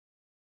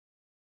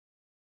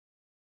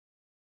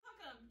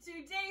to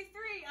day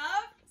 3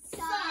 of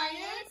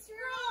Science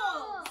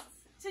Rules.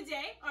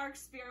 Today, our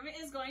experiment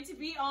is going to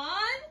be on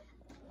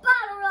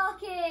bottle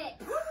rocket.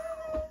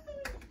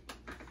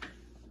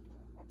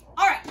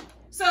 All right,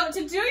 so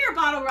to do your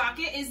bottle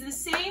rocket is the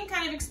same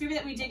kind of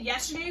experiment that we did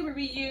yesterday, where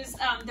we used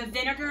the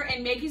vinegar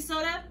and baking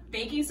soda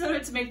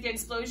to make the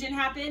explosion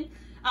happen.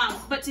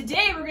 But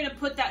today, we're going to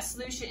put that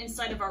solution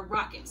inside of our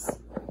rockets.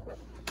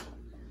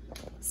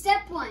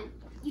 Step 1,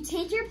 you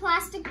take your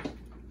plastic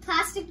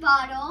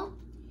bottle.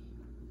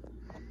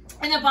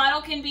 And the bottle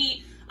can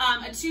be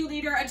a 2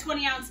 liter, a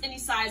 20 ounce, any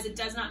size. It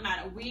does not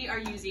matter. We are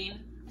using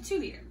a 2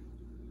 liter.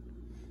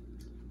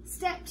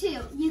 Step 2,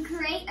 you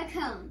create a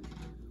cone.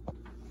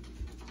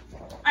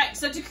 All right,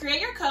 so to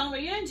create your cone,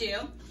 what you're gonna do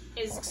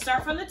is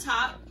start from the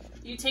top.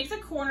 You take the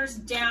corners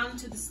down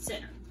to the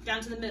center,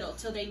 down to the middle,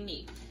 till they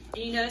meet.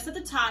 And you notice at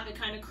the top, it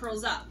kind of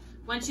curls up.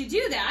 Once you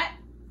do that,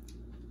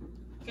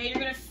 okay, you're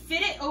gonna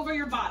fit it over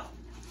your bottle.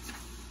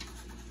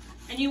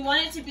 And you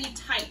want it to be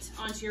tight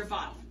onto your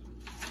bottle.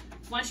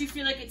 Once you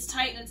feel like it's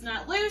tight and it's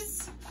not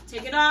loose,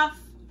 take it off,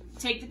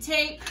 take the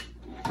tape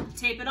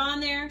it on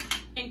there,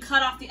 and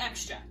cut off the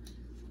extra.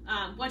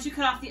 Once you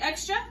cut off the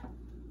extra,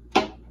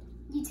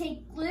 you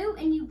take glue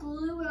and you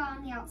glue it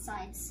on the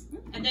outsides.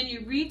 and then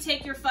you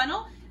retake your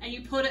funnel and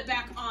you put it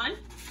back on,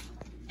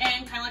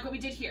 and kind of like what we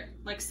did here,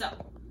 like so.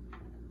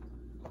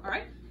 All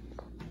right?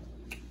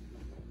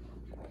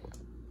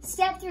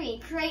 Step 3,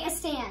 create a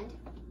stand.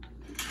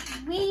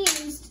 We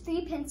used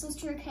 3 pencils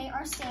to create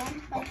our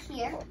stand, like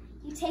here.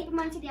 You tape them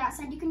onto the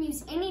outside. You can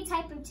use any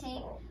type of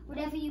tape,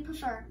 whatever you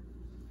prefer.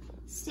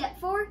 Step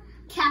 4,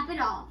 cap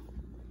it off.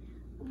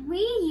 We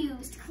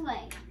used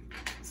clay.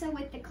 So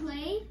with the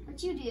clay,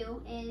 what you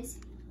do is...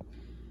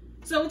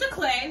 So with the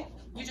clay,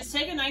 you just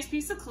take a nice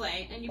piece of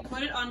clay and you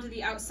put it onto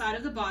the outside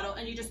of the bottle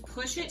and you just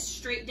push it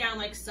straight down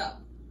like so.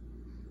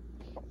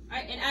 All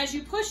right, and as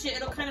you push it,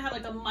 it'll kind of have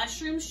like a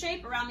mushroom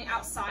shape around the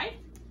outside.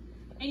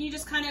 And you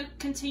just kind of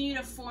continue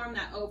to form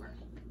that over.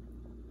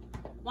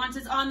 Once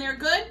it's on there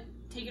good,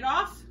 take it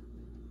off.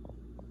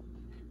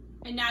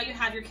 And now you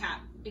have your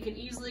cap. It can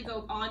easily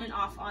go on and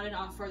off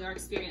for our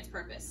experience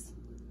purpose.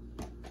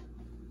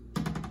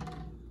 All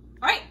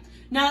right,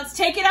 now let's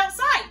take it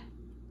outside.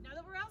 Now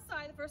that we're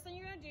outside, the first thing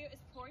you're gonna do is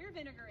pour your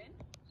vinegar in.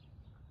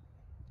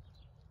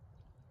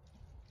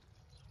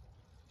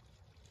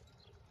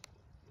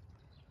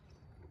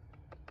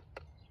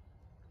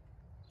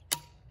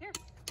 Here.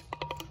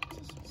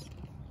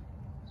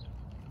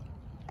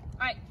 All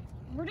right,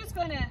 we're just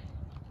gonna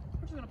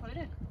put it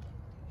in.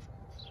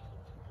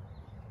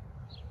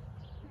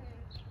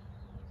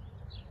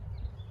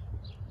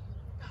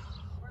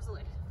 Where's the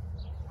lid?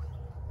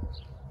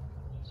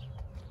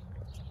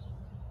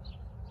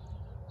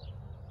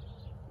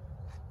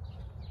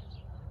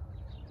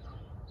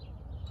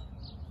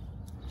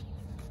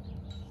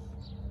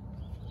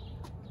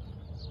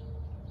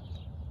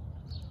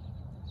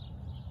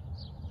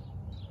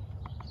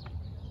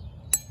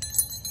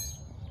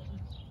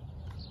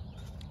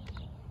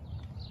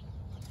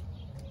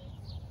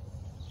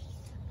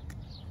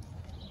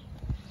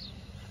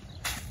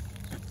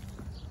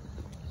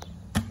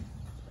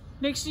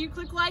 Make sure you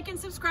click like and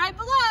subscribe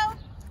below.